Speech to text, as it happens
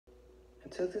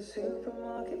Took the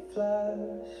supermarket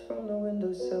flash from the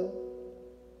windowsill,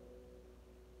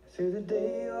 threw the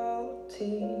day old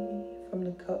tea from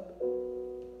the cup,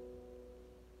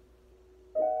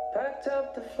 packed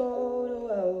up the photo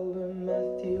album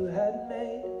Matthew had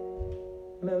made,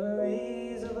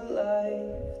 memories of a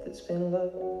life that's been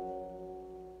loved.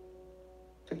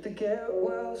 Took the get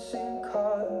well soon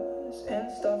cars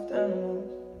and stuffed animals,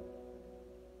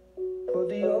 poured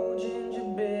the old ginger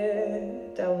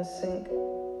beer down the sink.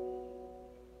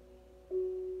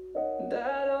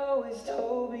 Dad always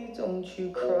told me, don't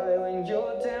you cry when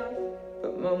you're down,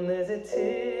 but Mum, there's a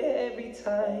tear every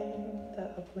time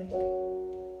that I blink.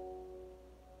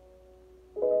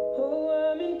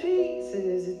 Oh, I'm in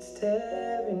pieces, it's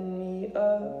tearing me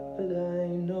up, but I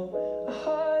know a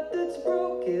heart that's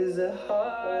broke is a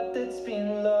heart that's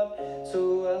been loved,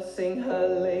 so I'll sing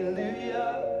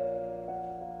hallelujah.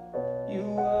 You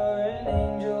were an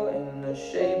angel in the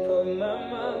shape of my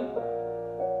mom.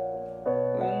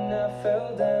 When I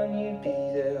fell down, you'd be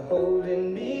there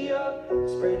holding me up.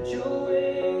 Spread your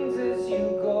wings as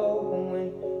you go.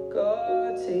 When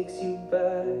God takes you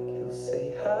back, He'll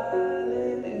say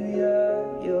hallelujah,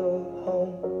 you're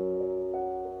home.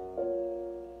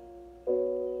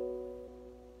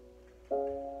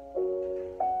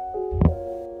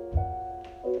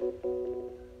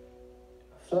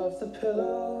 I fluffed the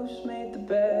pillows, made the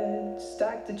bed,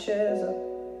 stacked the chairs up,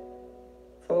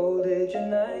 folded your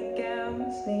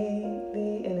nightgowns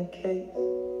neatly in a case.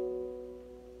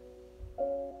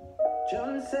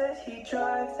 John said he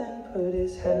drive, then put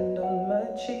his hand on my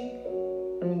cheek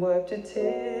and wiped a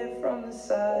tear from the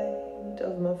side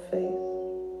of my face.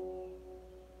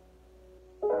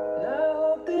 And I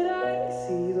hope that I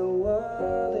see the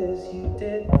world as you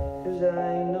did, 'cause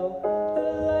I know a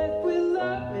life with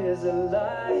love is a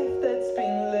life that's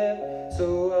been lived,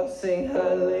 so I'll sing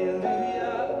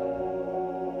hallelujah.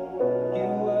 You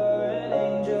were an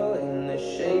angel in the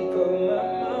shape of my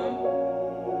mom.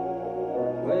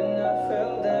 When I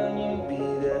fell down, you'd be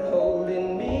there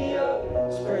holding me up.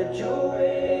 Spread your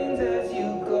wings as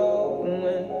you go. And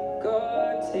when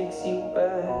God takes you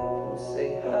back, we'll say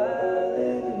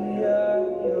hallelujah,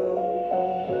 you're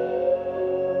home.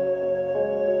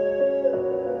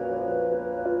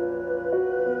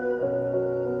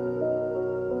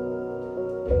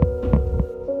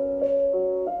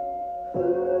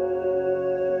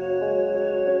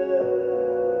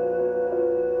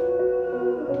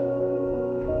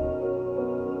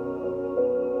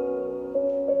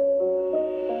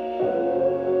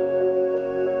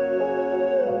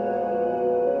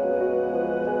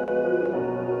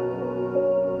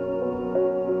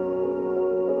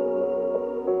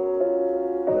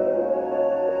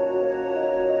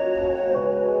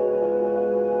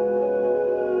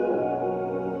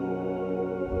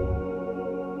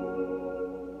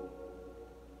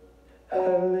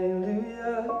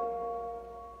 Hallelujah,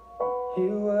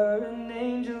 you were an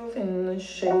angel in the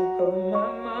shape of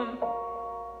my mom.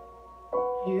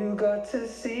 You got to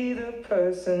see the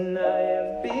person I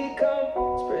have become.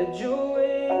 Spread your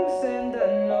wings and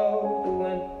I know that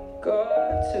when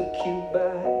God took you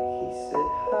back,